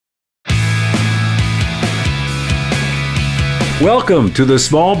Welcome to the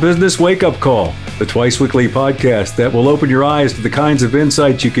Small Business Wake Up Call, the twice-weekly podcast that will open your eyes to the kinds of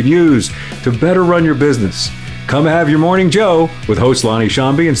insights you can use to better run your business. Come have your morning Joe with hosts Lonnie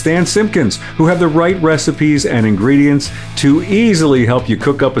Shambi and Stan Simpkins, who have the right recipes and ingredients to easily help you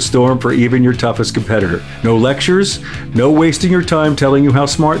cook up a storm for even your toughest competitor. No lectures, no wasting your time telling you how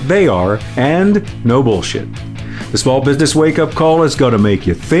smart they are, and no bullshit. The Small Business Wake Up Call is going to make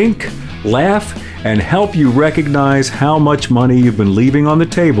you think, laugh, and help you recognize how much money you've been leaving on the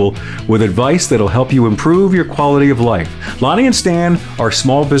table with advice that'll help you improve your quality of life. Lonnie and Stan are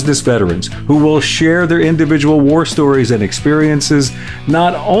small business veterans who will share their individual war stories and experiences,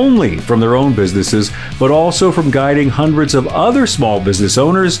 not only from their own businesses, but also from guiding hundreds of other small business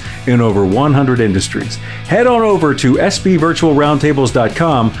owners in over 100 industries. Head on over to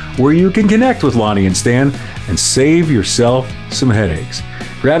sbvirtualroundtables.com where you can connect with Lonnie and Stan and save yourself some headaches.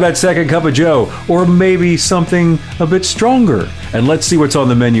 Grab that second cup of Joe, or maybe something a bit stronger, and let's see what's on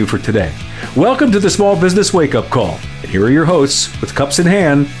the menu for today. Welcome to the Small Business Wake Up Call. And here are your hosts, with cups in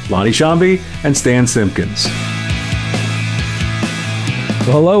hand, Lonnie Shambi and Stan Simpkins.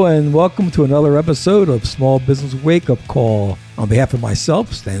 Well, hello, and welcome to another episode of Small Business Wake Up Call. On behalf of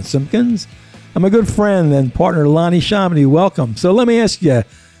myself, Stan Simpkins, and my good friend and partner, Lonnie Shambi, welcome. So let me ask you,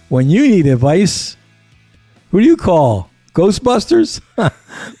 when you need advice, who do you call? Ghostbusters?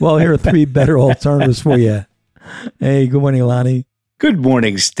 Well, here are three better alternatives for you. Hey, good morning, Lonnie. Good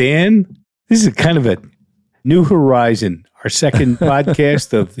morning, Stan. This is kind of a new horizon. Our second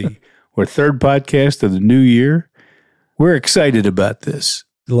podcast or third podcast of the new year. We're excited about this.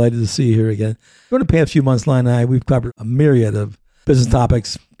 Delighted to see you here again. Over the past few months, Lonnie and I, we've covered a myriad of business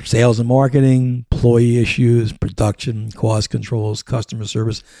topics: sales and marketing, employee issues, production, cost controls, customer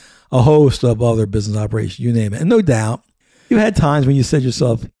service, a host of other business operations, you name it. And no doubt, you've had times when you said to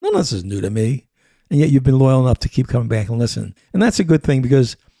yourself, none of this is new to me, and yet you've been loyal enough to keep coming back and listen. And that's a good thing,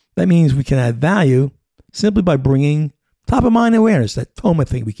 because that means we can add value simply by bringing top-of-mind awareness, that TOMA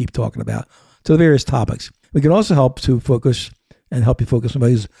thing we keep talking about, to the various topics. We can also help you focus on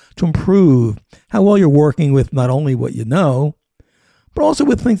ways to improve how well you're working with not only what you know, but also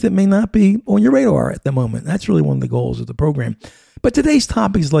with things that may not be on your radar at the moment. That's really one of the goals of the program. But today's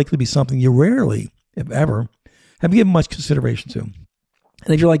topic is likely to be something you rarely, if ever, have given much consideration to. And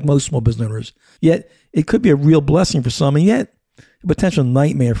if you're like most small business owners, yet it could be a real blessing for some, and yet a potential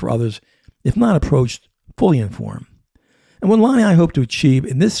nightmare for others if not approached fully informed. And what Lonnie and I hope to achieve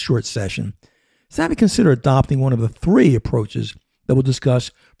in this short session is have you consider adopting one of the three approaches that we'll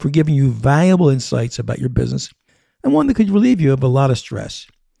discuss for giving you valuable insights about your business, and one that could relieve you of a lot of stress.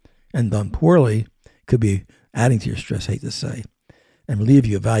 And done poorly, could be adding to your stress, hate to say, and relieve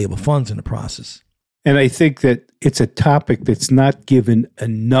you of valuable funds in the process. And I think that it's a topic that's not given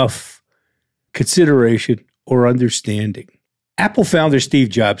enough consideration or understanding. Apple founder Steve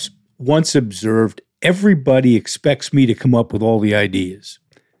Jobs once observed, "Everybody expects me to come up with all the ideas."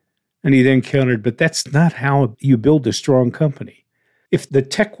 And he then countered, "But that's not how you build a strong company." If the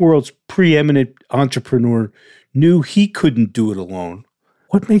tech world's preeminent entrepreneur knew he couldn't do it alone,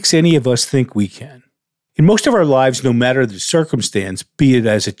 what makes any of us think we can? In most of our lives, no matter the circumstance, be it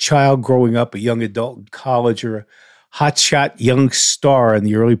as a child growing up, a young adult in college, or a hotshot young star in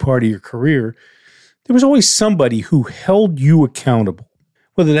the early part of your career, there was always somebody who held you accountable,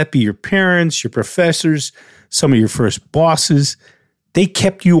 whether that be your parents, your professors, some of your first bosses. They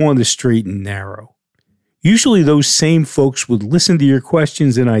kept you on the straight and narrow. Usually those same folks would listen to your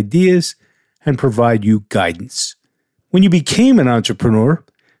questions and ideas and provide you guidance. When you became an entrepreneur,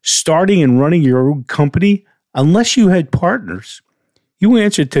 starting and running your own company, unless you had partners, you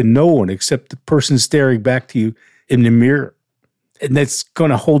answered to no one except the person staring back to you in the mirror. And that's going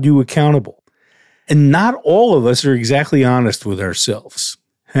to hold you accountable. And not all of us are exactly honest with ourselves.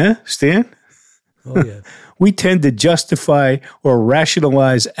 Huh, Stan? Oh, yeah. We tend to justify or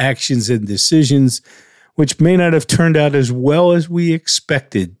rationalize actions and decisions which may not have turned out as well as we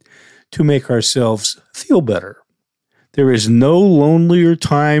expected to make ourselves feel better. There is no lonelier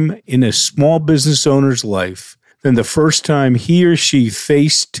time in a small business owner's life than the first time he or she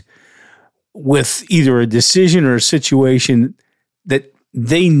faced with either a decision or a situation that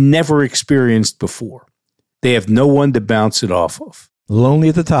they never experienced before. They have no one to bounce it off of. Lonely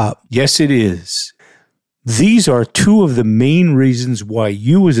at the top. Yes, it is. These are two of the main reasons why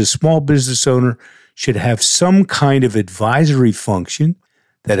you as a small business owner should have some kind of advisory function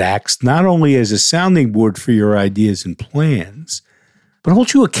that acts not only as a sounding board for your ideas and plans, but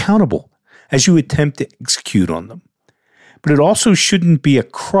holds you accountable as you attempt to execute on them. But it also shouldn't be a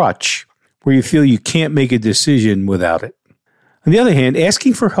crutch where you feel you can't make a decision without it. On the other hand,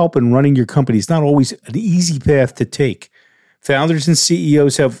 asking for help in running your company is not always an easy path to take. Founders and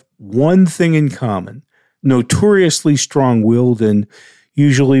CEOs have one thing in common: notoriously strong-willed and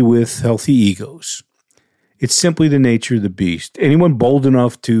usually with healthy egos. It's simply the nature of the beast. Anyone bold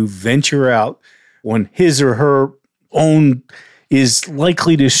enough to venture out on his or her own is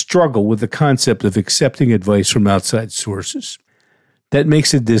likely to struggle with the concept of accepting advice from outside sources. That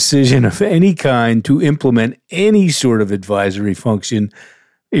makes a decision of any kind to implement any sort of advisory function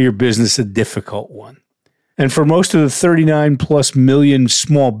in your business a difficult one. And for most of the 39 plus million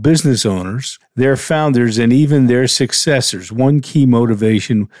small business owners, their founders, and even their successors, one key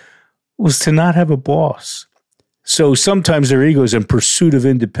motivation was to not have a boss. So sometimes their egos and pursuit of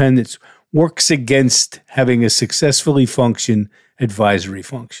independence works against having a successfully function advisory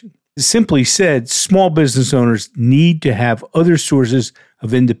function. Simply said, small business owners need to have other sources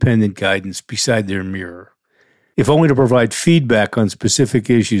of independent guidance beside their mirror, if only to provide feedback on specific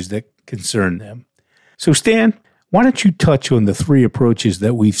issues that concern them. So Stan, why don't you touch on the three approaches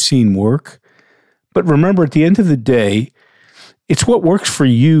that we've seen work? But remember, at the end of the day, it's what works for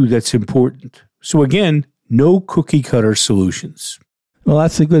you that's important. So again, no cookie-cutter solutions. Well,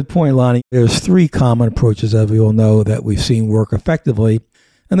 that's a good point, Lonnie. There's three common approaches, as we all know, that we've seen work effectively.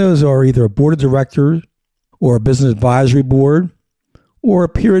 And those are either a board of directors or a business advisory board or a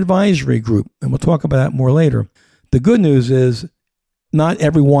peer advisory group. And we'll talk about that more later. The good news is not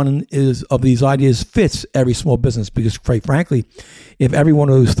every one of these ideas fits every small business because, quite frankly, if every one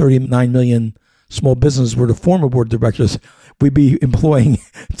of those 39 million small businesses were to form a board of directors, we'd be employing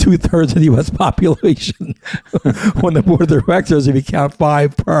 2/3 of the U.S. population on the board of directors if you count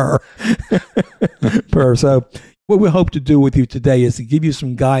 5 per. So what we hope to do with you today is to give you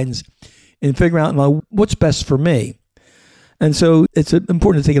some guidance in figuring out what's best for me. And so it's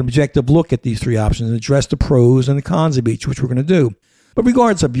important to take an objective look at these three options and address the pros and the cons of each, which we're going to do. But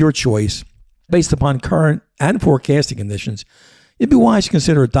regardless of your choice, based upon current and forecasting conditions, it'd be wise to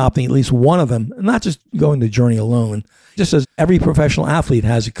consider adopting at least one of them and not just going the journey alone. Just as every professional athlete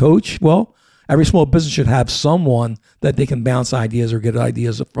has a coach, well, every small business should have someone that they can bounce ideas or get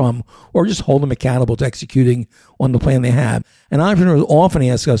ideas from, or just hold them accountable to executing on the plan they have. And entrepreneurs often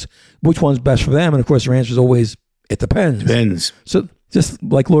ask us which one's best for them. And of course, their answer is always, it depends. Depends. So just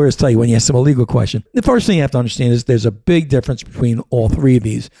like lawyers tell you when you ask them a legal question, the first thing you have to understand is there's a big difference between all three of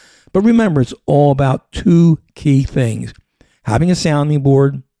these. But remember, it's all about two key things: having a sounding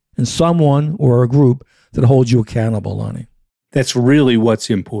board and someone or a group that holds you accountable, Lonnie. That's really what's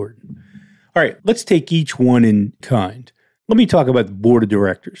important. All right, let's take each one in kind. Let me talk about the board of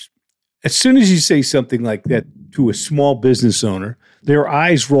directors. As soon as you say something like that to a small business owner, their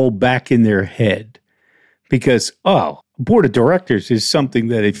eyes roll back in their head because, board of directors is something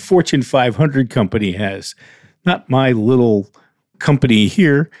that a Fortune 500 company has, not my little company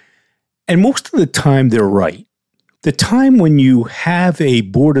here. And most of the time, they're right. The time when you have a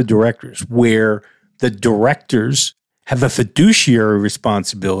board of directors where the directors have a fiduciary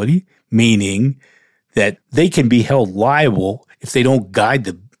responsibility, meaning that they can be held liable if they don't guide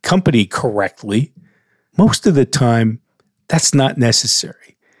the company correctly, most of the time, that's not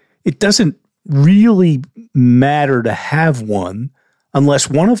necessary. It doesn't really matter to have one unless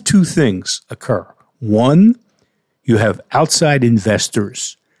one of two things occur. One, you have outside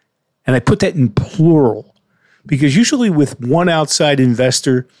investors. And I put that in plural because usually with one outside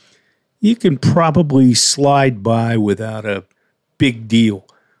investor, you can probably slide by without a big deal.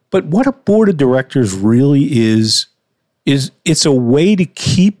 But what a board of directors really is it's a way to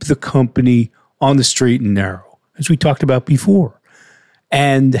keep the company on the straight and narrow, as we talked about before.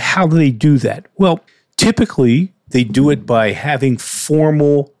 And how do they do that? Well, typically they do it by having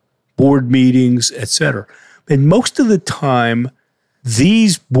formal board meetings, etc. And most of the time,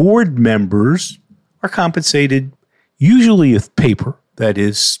 these board members are compensated usually with paper, that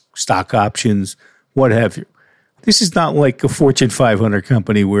is, stock options, what have you. This is not like a Fortune 500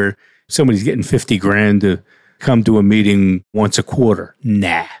 company where somebody's getting $50,000 to come to a meeting once a quarter.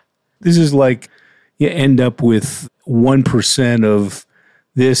 Nah. This is like you end up with 1% of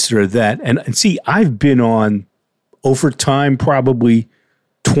this or that. And see, I've been on, over time, probably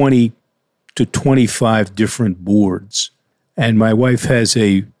 20 to 25 different boards. And my wife has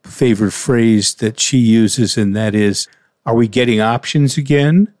a favorite phrase that she uses, and that is, are we getting options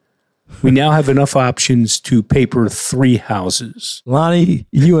again? We now have enough options to paper 3 houses. Lonnie,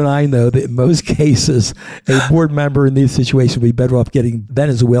 you and I know that in most cases, a board member in these situations would be better off getting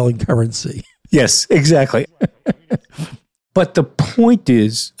Venezuelan currency. Yes, exactly. But the point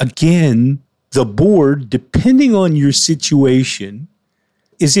is, again, the board, depending on your situation,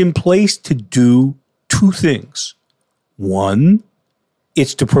 is in place to do 2 things. One,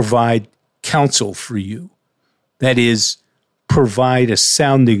 it's to provide counsel for you. That is, provide a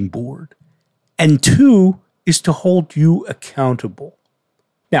sounding board. And 2 is to hold you accountable.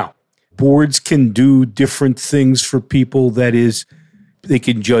 Now, boards can do different things for people. That is, they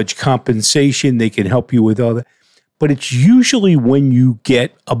can judge compensation, they can help you with all that. But it's usually when you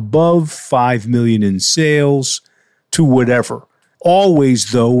get above $5 million in sales to whatever.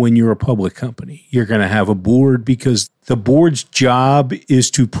 Always, though, when you're a public company, you're going to have a board because the board's job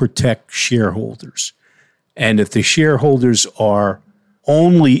is to protect shareholders. And if the shareholders are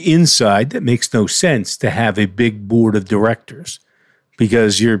only inside, that makes no sense to have a big board of directors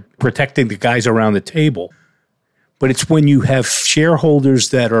because you're protecting the guys around the table. But it's when you have shareholders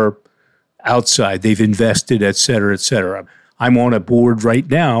that are outside, they've invested, et cetera, et cetera. I'm on a board right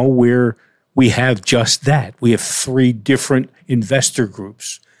now where we have just that. We have 3 different investor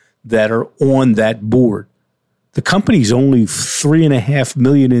groups that are on that board. The company's only $3.5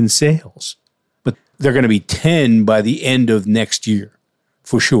 million in sales, but they're going to be 10 by the end of next year,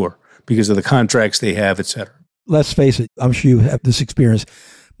 for sure, because of the contracts they have, et cetera. Let's face it, I'm sure you have this experience.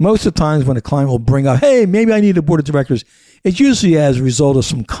 Most of the times when a client will bring up, hey, maybe I need a board of directors, it's usually as a result of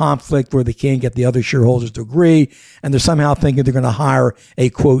some conflict where they can't get the other shareholders to agree, and they're somehow thinking they're going to hire a,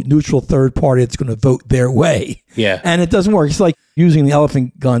 quote, neutral third party that's going to vote their way. Yeah. And it doesn't work. It's like using the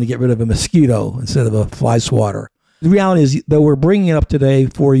elephant gun to get rid of a mosquito instead of a fly swatter. The reality is, though we're bringing it up today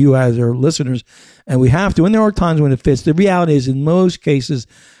for you as our listeners, and we have to, and there are times when it fits, the reality is in most cases,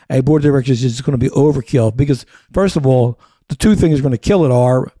 a board of directors is going to be overkill because, first of all, the 2 things going to kill it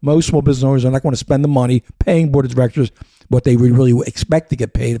are most small business owners are not going to spend the money paying board of directors what they would really expect to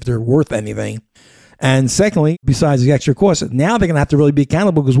get paid if they're worth anything. And secondly, besides the extra cost, now they're going to have to really be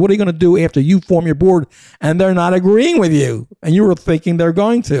accountable because what are you going to do after you form your board and they're not agreeing with you and you were thinking they're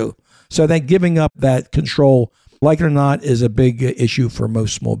going to? So that giving up that control, like it or not, is a big issue for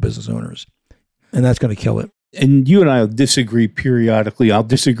most small business owners. And that's going to kill it. And you and I will disagree periodically. I'll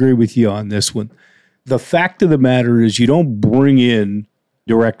disagree with you on this one. The fact of the matter is you don't bring in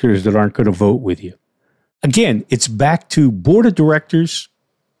directors that aren't going to vote with you. Again, it's back to board of directors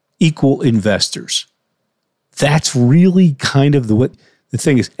equal investors. That's really kind of what the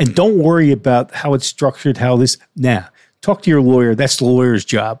thing is. And don't worry about how it's structured, how this. Nah, talk to your lawyer. That's the lawyer's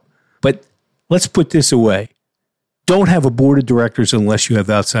job. But let's put this away. Don't have a board of directors unless you have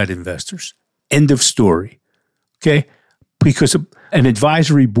outside investors. End of story. Okay? Because an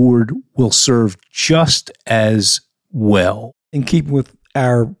advisory board will serve just as well. In keeping with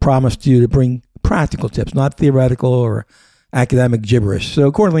our promise to you to bring practical tips, not theoretical or academic gibberish. So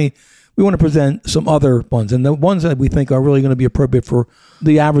accordingly, we want to present some other ones. And the ones that we think are really going to be appropriate for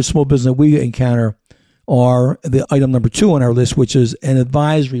the average small business that we encounter are the item number 2 on our list, which is an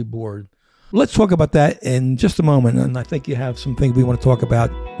advisory board. Let's talk about that in just a moment. And I think you have some things we want to talk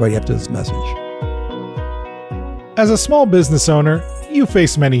about right after this message. As a small business owner, you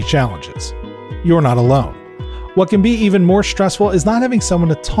face many challenges. You're not alone. What can be even more stressful is not having someone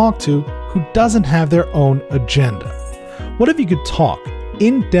to talk to who doesn't have their own agenda. What if you could talk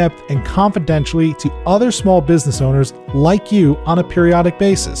in depth and confidentially to other small business owners like you on a periodic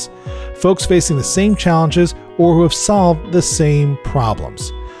basis, folks facing the same challenges or who have solved the same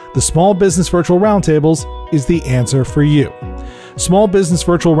problems? The Small Business Virtual Roundtables is the answer for you. Small Business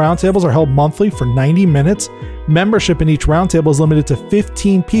Virtual Roundtables are held monthly for 90 minutes. Membership in each roundtable is limited to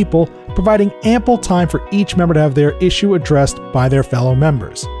 15 people, providing ample time for each member to have their issue addressed by their fellow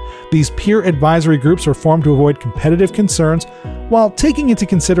members. These peer advisory groups are formed to avoid competitive concerns while taking into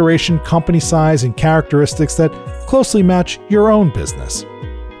consideration company size and characteristics that closely match your own business.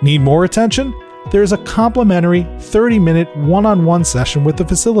 Need more attention? There is a complimentary 30-minute one-on-one session with the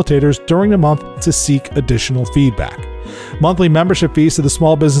facilitators during the month to seek additional feedback. Monthly membership fees to the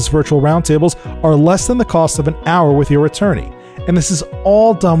Small Business Virtual Roundtables are less than the cost of an hour with your attorney, and this is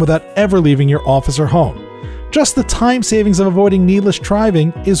all done without ever leaving your office or home. Just the time savings of avoiding needless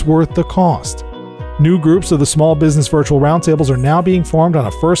driving is worth the cost. New groups of the Small Business Virtual Roundtables are now being formed on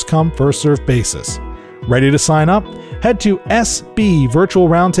a first-come, first-served basis. Ready to sign up? Head to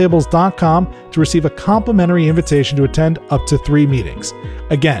sbvirtualroundtables.com to receive a complimentary invitation to attend up to 3 meetings.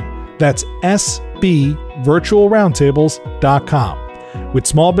 Again, that's sbvirtualroundtables.com. With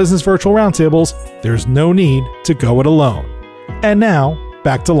Small Business Virtual Roundtables, there's no need to go it alone. And now,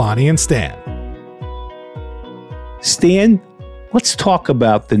 back to Lonnie and Stan. Stan, let's talk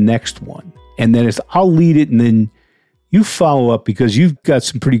about the next one. And then I'll lead it and then you follow up because you've got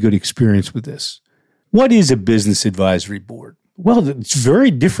some pretty good experience with this. What is a business advisory board? Well, it's a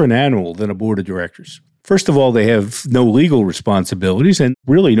very different animal than a board of directors. First of all, they have no legal responsibilities and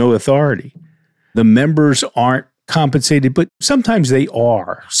really no authority. The members aren't compensated, but sometimes they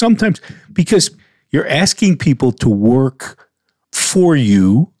are. Sometimes because you're asking people to work for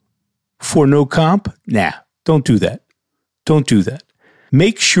you for no comp? Nah, don't do that. Don't do that.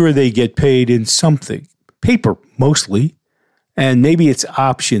 Make sure they get paid in something, paper mostly, and maybe it's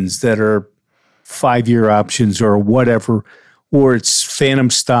options that are 5-year options or whatever, or it's phantom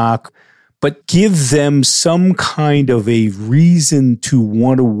stock, but give them some kind of a reason to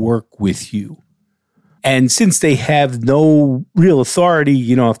want to work with you. And since they have no real authority,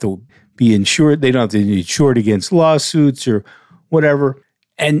 you don't have to be insured. They don't have to be insured against lawsuits or whatever.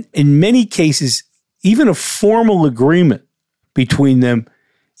 And in many cases, even a formal agreement between them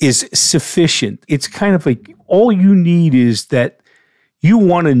is sufficient. It's kind of like all you need is that you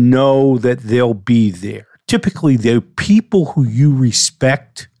want to know that they'll be there. Typically, they're people who you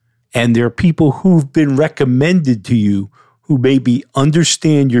respect, and they're people who've been recommended to you who maybe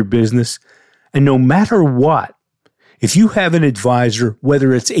understand your business. And no matter what, if you have an advisor,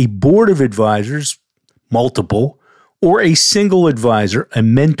 whether it's a board of advisors, multiple, or a single advisor, a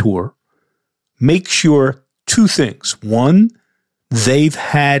mentor, make sure 2 things. 1, they've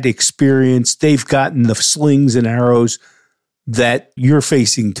had experience. They've gotten the slings and arrows that you're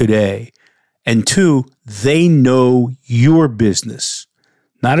facing today. And 2, they know your business.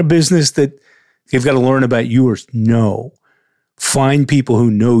 Not a business that they've got to learn about yours. No. Find people who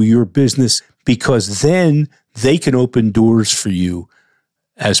know your business, because then they can open doors for you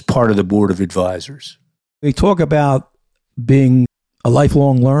as part of the board of advisors. We talk about being a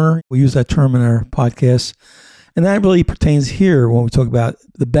lifelong learner. We use that term in our podcast. And that really pertains here when we talk about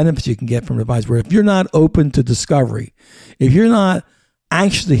the benefits you can get from an advisor. If you're not open to discovery, if you're not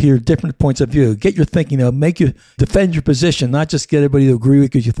anxious to hear different points of view, get your thinking, make you defend your position, not just get everybody to agree with you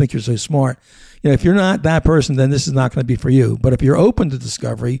because you think you're so smart. If you're not that person, then this is not going to be for you. But if you're open to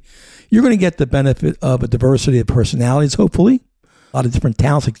discovery, you're going to get the benefit of a diversity of personalities, hopefully. A lot of different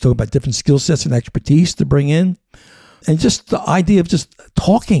talents. Like talk about different skill sets and expertise to bring in. And just the idea of just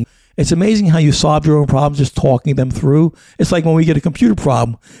talking. It's amazing how you solve your own problems just talking them through. It's like when we get a computer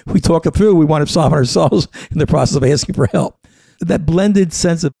problem, we talk it through, we wind up solving ourselves in the process of asking for help. That blended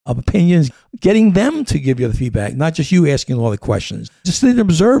sense of opinions, getting them to give you the feedback, not just you asking all the questions. Just sit and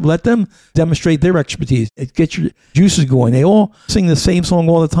observe, let them demonstrate their expertise. It gets your juices going. They all sing the same song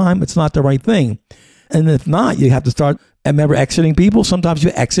all the time. It's not the right thing. And if not, you have to start, remember, exiting people. Sometimes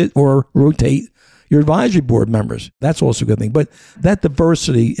you exit or rotate your advisory board members. That's also a good thing. But that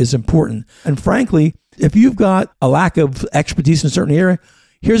diversity is important. And frankly, if you've got a lack of expertise in a certain area,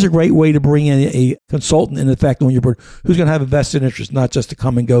 here's a great way to bring in a consultant, in effect, on your board who's going to have a vested interest, not just a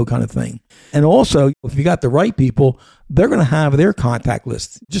come and go kind of thing. And also, if you got the right people, they're going to have their contact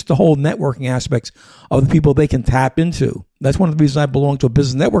list, just the whole networking aspects of the people they can tap into. That's one of the reasons I belong to a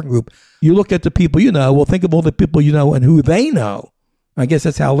business networking group. You look at the people you know, well, think of all the people you know and who they know. I guess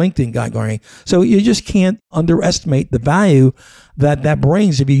that's how LinkedIn got going. So you just can't underestimate the value that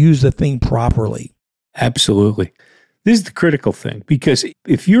brings if you use the thing properly. Absolutely. This is the critical thing, because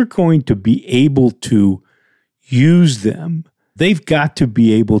if you're going to be able to use them, they've got to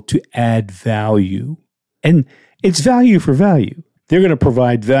be able to add value. And it's value for value. They're going to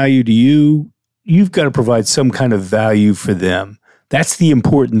provide value to you. You've got to provide some kind of value for them. That's the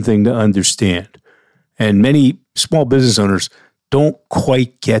important thing to understand. And many small business owners don't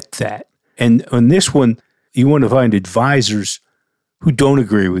quite get that. And on this one, you want to find advisors who don't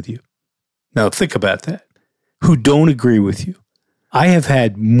agree with you. Now, think about that. Who don't agree with you. I have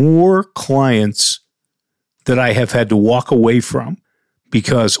had more clients that I have had to walk away from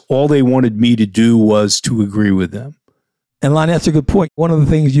because all they wanted me to do was to agree with them. And Lonnie, that's a good point. One of the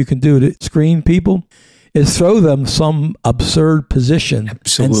things you can do to screen people is throw them some absurd position.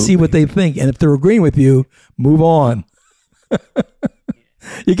 Absolutely. And see what they think. And if they're agreeing with you, move on.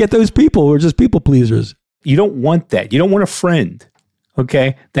 You get those people who are just people pleasers. You don't want that. You don't want a friend.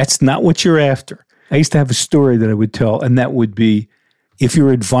 Okay? That's not what you're after. I used to have a story that I would tell, and that would be, if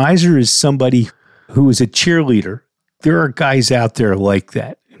your advisor is somebody who is a cheerleader, there are guys out there like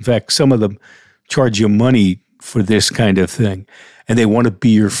that. In fact, some of them charge you money for this kind of thing, and they want to be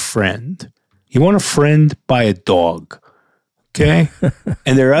your friend. You want a friend? Buy a dog. Okay?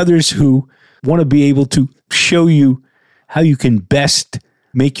 And there are others who want to be able to show you how you can best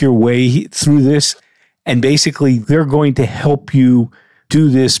make your way through this. And basically, they're going to help you do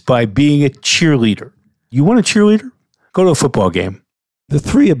this by being a cheerleader. You want a cheerleader? Go to a football game. The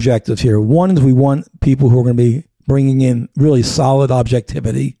 3 objectives here. One is we want people who are going to be bringing in really solid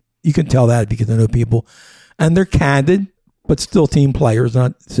objectivity. You can tell that because they know people. And they're candid, but still team players,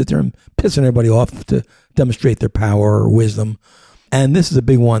 not sit there and pissing everybody off to demonstrate their power or wisdom. And this is a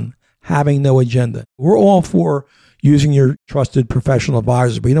big one, having no agenda. We're all for using your trusted professional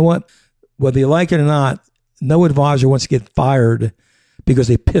advisors. But you know what? Whether you like it or not, no advisor wants to get fired because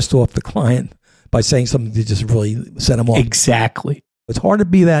they pissed off the client by saying something that just really set them off. Exactly. It's hard to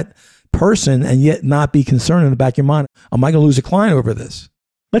be that person and yet not be concerned in the back of your mind. Am I going to lose a client over this?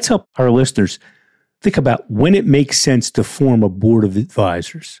 Let's help our listeners think about when it makes sense to form a board of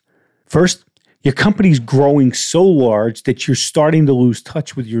advisors. First, your company's growing so large that you're starting to lose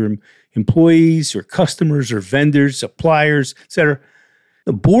touch with your employees or customers or vendors, suppliers, etc.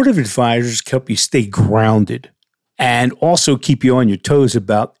 The board of advisors can help you stay grounded and also keep you on your toes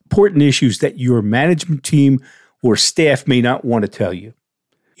about important issues that your management team or staff may not want to tell you.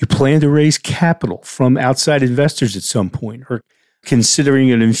 You plan to raise capital from outside investors at some point or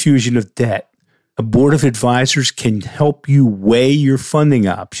considering an infusion of debt. A board of advisors can help you weigh your funding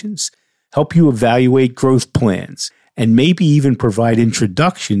options, help you evaluate growth plans, and maybe even provide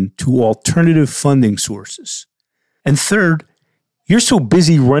introduction to alternative funding sources. And third, you're so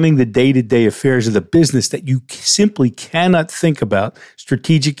busy running the day-to-day affairs of the business that you simply cannot think about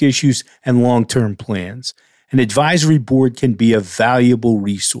strategic issues and long-term plans. An advisory board can be a valuable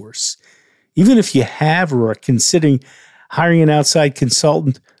resource. Even if you have or are considering hiring an outside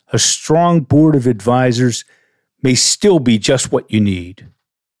consultant, a strong board of advisors may still be just what you need.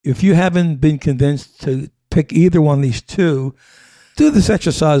 If you haven't been convinced to pick either one of these two, do this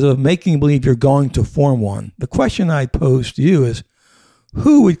exercise of making believe you're going to form one. The question I pose to you is,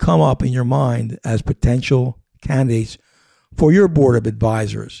 who would come up in your mind as potential candidates for your board of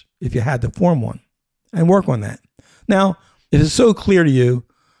advisors if you had to form one? And work on that. Now, if it's so clear to you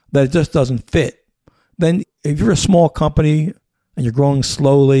that it just doesn't fit, then if you're a small company and you're growing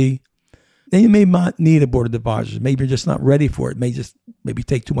slowly, then you may not need a board of advisors. Maybe you're just not ready for it. It may just maybe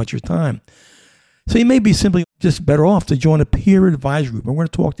take too much of your time. So you may be simply just better off to join a peer advisory group. And we're going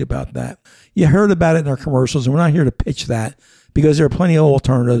to talk to you about that. You heard about it in our commercials, and we're not here to pitch that because there are plenty of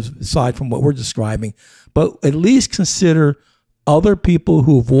alternatives aside from what we're describing. But at least consider other people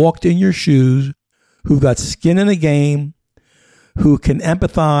who've walked in your shoes, who've got skin in the game, who can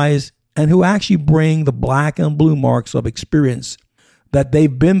empathize, and who actually bring the black and blue marks of experience that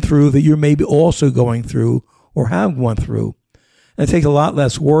they've been through that you're maybe also going through or have gone through. And it takes a lot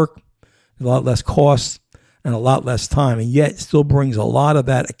less work, a lot less cost, and a lot less time, and yet still brings a lot of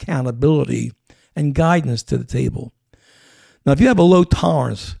that accountability and guidance to the table. Now, if you have a low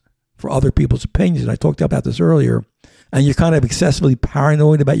tolerance for other people's opinions, and I talked about this earlier, and you're kind of excessively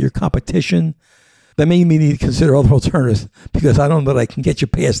paranoid about your competition, that may mean you need to consider other alternatives, because I don't know that I can get you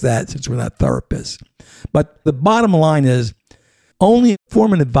past that since we're not therapists. But the bottom line is only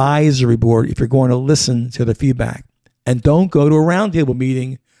form an advisory board if you're going to listen to the feedback. And don't go to a roundtable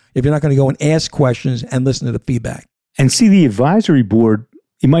meeting if you're not going to go and ask questions and listen to the feedback. And see, the advisory board,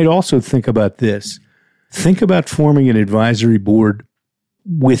 you might also think about this. Think about forming an advisory board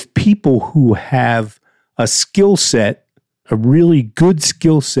with people who have a skill set, a really good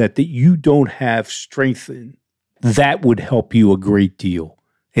skill set that you don't have strength in. That would help you a great deal.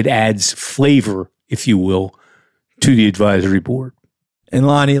 It adds flavor, if you will, to the advisory board. And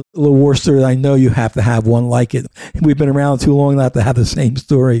Lonnie, a little war story, I know you have to have one like it. We've been around too long not to have the same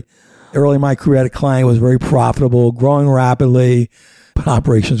story. Early in my career, I had a client who was very profitable, growing rapidly, but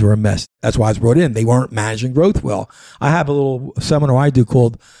operations were a mess. That's why I was brought in. They weren't managing growth well. I have a little seminar I do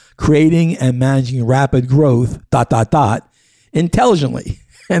called Creating and Managing Rapid Growth, ... intelligently.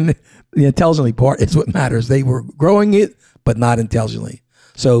 And the intelligently part is what matters. They were growing it, but not intelligently.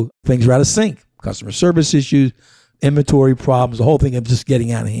 So things were out of sync. Customer service issues, inventory problems, the whole thing of just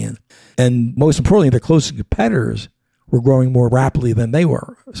getting out of hand. And most importantly, their closest competitors were growing more rapidly than they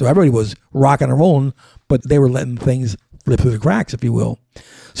were. So everybody was rocking and rolling, but they were letting things slip through the cracks, if you will.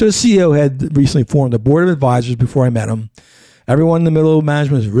 So the CEO had recently formed a board of advisors before I met him. Everyone in the middle of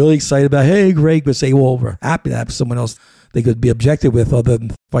management was really excited about, hey, great, but say, well, we're happy to have someone else they could be objective with other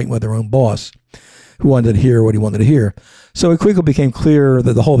than fighting with their own boss who wanted to hear what he wanted to hear. So it quickly became clear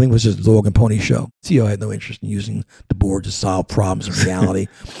that the whole thing was just a dog and pony show. CEO had no interest in using the board to solve problems in reality.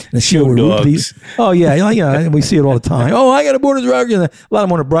 And the CEO would root these. Oh, yeah, we see it all the time. Oh, I got a board of directors. A lot of them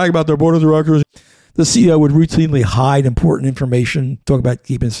want to brag about their board of directors. The CEO would routinely hide important information, talk about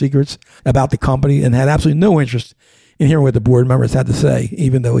keeping secrets about the company, and had absolutely no interest in hearing what the board members had to say,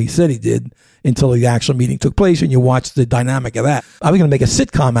 even though he said he did, until the actual meeting took place and you watched the dynamic of that. I was going to make a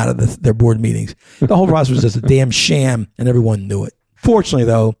sitcom out of their board meetings. The whole process was just a damn sham, and everyone knew it. Fortunately,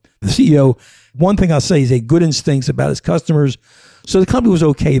 though, the CEO, one thing I'll say is he had good instincts about his customers, so the company was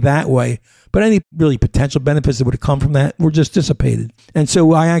okay that way. But any really potential benefits that would have come from that were just dissipated. And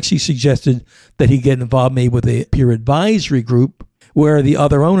so I actually suggested that he get involved maybe with a peer advisory group where the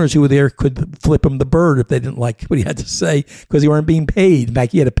other owners who were there could flip him the bird if they didn't like what he had to say because they weren't being paid. In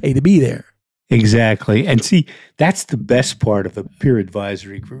fact, he had to pay to be there. Exactly. And see, that's the best part of a peer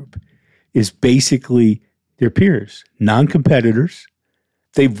advisory group is basically their peers, non-competitors.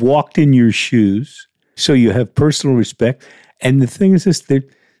 They've walked in your shoes, so you have personal respect. And the thing is this, that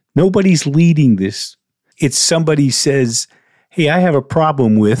nobody's leading this. It's somebody says, hey, I have a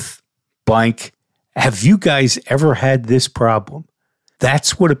problem with blank. Have you guys ever had this problem?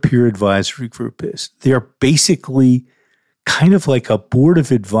 That's what a peer advisory group is. They're basically kind of like a board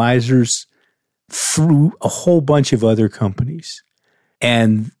of advisors through a whole bunch of other companies.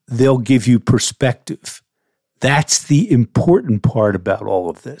 And they'll give you perspective. That's the important part about all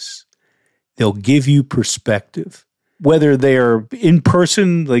of this. They'll give you perspective. Whether they're in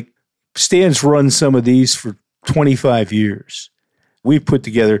person, like Stan's run some of these for 25 years. We've put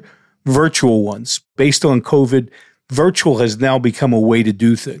together virtual ones. Based on COVID, virtual has now become a way to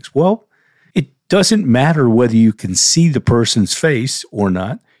do things. Well, it doesn't matter whether you can see the person's face or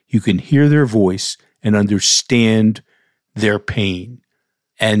not. You can hear their voice and understand their pain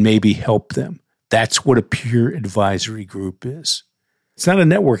and maybe help them. That's what a peer advisory group is. It's not a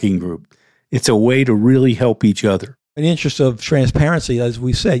networking group. It's a way to really help each other. In the interest of transparency, as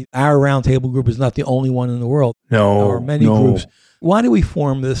we say, our roundtable group is not the only one in the world. No, there are many groups. Why did we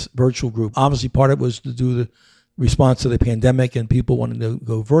form this virtual group? Obviously, part of it was to do the response to the pandemic and people wanting to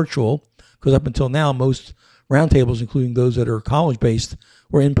go virtual, because up until now, most roundtables, including those that are college-based,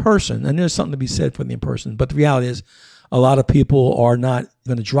 were in person. And there's something to be said for the in-person. But the reality is a lot of people are not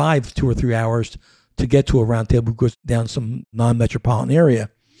going to drive 2 or 3 hours to get to a roundtable who goes down some non-metropolitan area.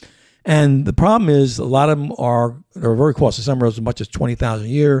 And the problem is a lot of them are very costly. Some are as much as $20,000 a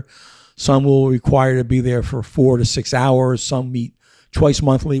year. Some will require to be there for 4 to 6 hours. Some meet twice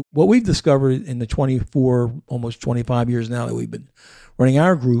monthly. What we've discovered in the 24, almost 25 years now that we've been running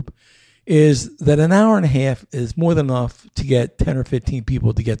our group is that an hour and a half is more than enough to get 10 or 15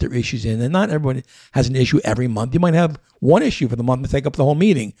 people to get their issues in. And not everyone has an issue every month. You might have one issue for the month to take up the whole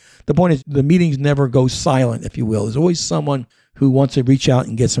meeting. The point is the meetings never go silent, if you will. There's always someone who wants to reach out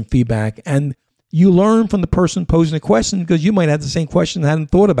and get some feedback. And you learn from the person posing the question because you might have the same question and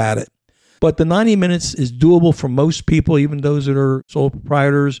hadn't thought about it. But the 90 minutes is doable for most people, even those that are sole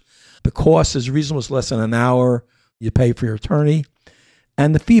proprietors. The cost is reasonable. It's less than an hour. You pay for your attorney.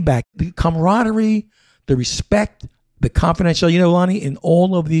 And the feedback, the camaraderie, the respect, the confidentiality. You know, Lonnie, in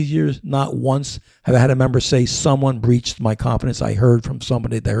all of these years, not once have I had a member say, someone breached my confidence. I heard from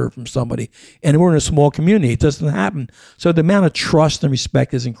somebody. They heard from somebody. And we're in a small community. It doesn't happen. So the amount of trust and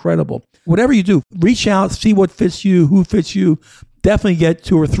respect is incredible. Whatever you do, reach out, see what fits you, who fits you. Definitely get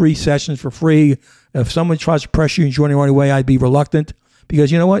 2 or 3 sessions for free. If someone tries to pressure you and join right away, I'd be reluctant. Because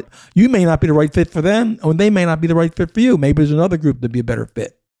you know what? You may not be the right fit for them, or they may not be the right fit for you. Maybe there's another group that'd be a better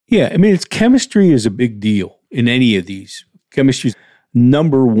fit. Yeah, I mean, chemistry is a big deal in any of these. Chemistry is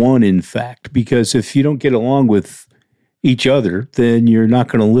number one, in fact, because if you don't get along with each other, then you're not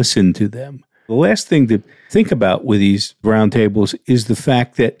going to listen to them. The last thing to think about with these roundtables is the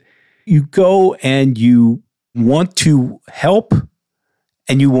fact that you go and you want to help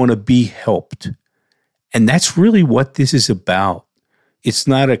and you want to be helped. And that's really what this is about. It's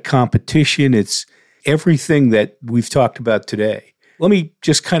not a competition. It's everything that we've talked about today. Let me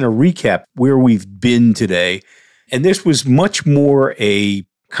just kind of recap where we've been today. And this was much more a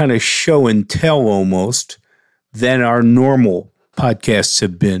kind of show and tell almost than our normal podcasts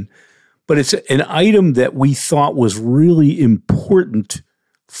have been. But it's an item that we thought was really important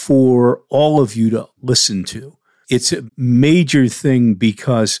for all of you to listen to. It's a major thing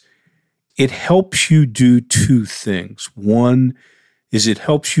because it helps you do 2 things. One is it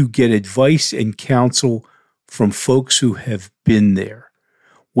helps you get advice and counsel from folks who have been there,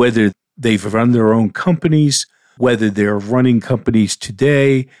 whether they've run their own companies, whether they're running companies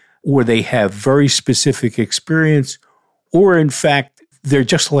today, or they have very specific experience, or in fact, they're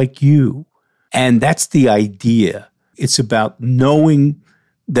just like you. And that's the idea. It's about knowing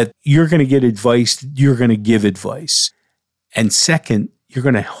that you're going to get advice, you're going to give advice. And second, you're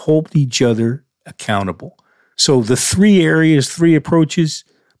going to hold each other accountable. So the 3 areas, 3 approaches,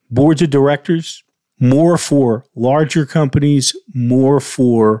 boards of directors, more for larger companies, more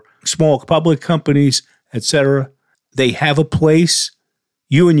for small public companies, etc. They have a place.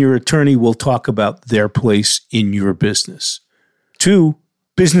 You and your attorney will talk about their place in your business. 2,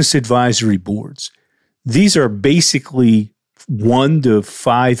 business advisory boards. These are basically 1 to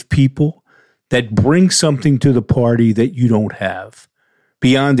 5 people that bring something to the party that you don't have.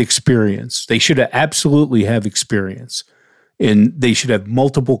 Beyond experience. They should absolutely have experience. And they should have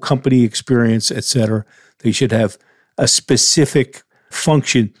multiple company experience, et cetera. They should have a specific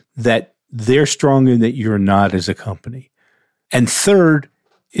function that they're strong in that you're not as a company. And third,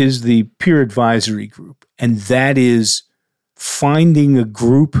 is the peer advisory group. And that is finding a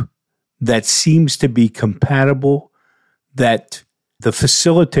group that seems to be compatible, that the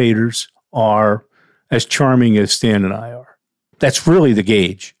facilitators are as charming as Stan and I are. That's really the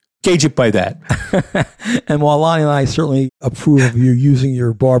gauge. Gauge it by that. And while Lonnie and I certainly approve of you using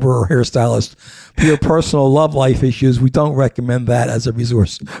your barber or hairstylist for your personal love life issues, we don't recommend that as a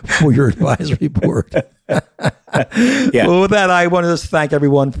resource for your advisory board. Yeah. Well, with that, I want to just thank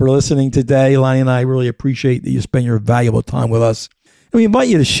everyone for listening today. Lonnie and I really appreciate that you spend your valuable time with us. And we invite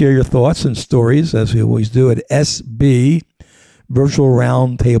you to share your thoughts and stories, as we always do, at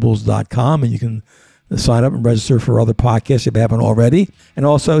sbvirtualroundtables.com. And you can sign up and register for other podcasts if you haven't already. And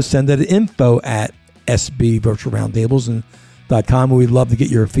also send it at info@sbvirtualroundtables.com. We'd love to get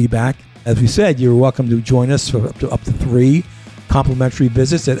your feedback. As we said, you're welcome to join us for up to 3 complimentary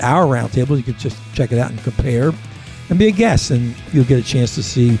visits at our roundtable. You can just check it out and compare and be a guest, and you'll get a chance to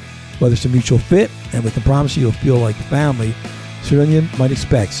see whether it's a mutual fit. And we can promise you'll feel like family sooner than you might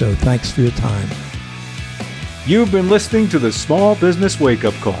expect. So thanks for your time. You've been listening to the Small Business Wake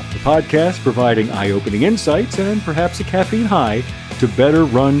Up Call, the podcast providing eye-opening insights and perhaps a caffeine high to better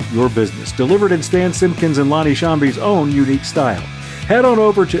run your business, delivered in Stan Simpkins and Lonnie Shambi's own unique style. Head on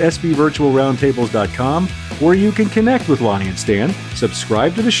over to sbvirtualroundtables.com, where you can connect with Lonnie and Stan,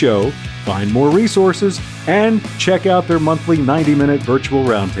 subscribe to the show, find more resources, and check out their monthly 90-minute virtual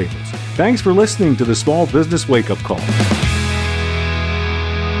roundtables. Thanks for listening to the Small Business Wake Up Call.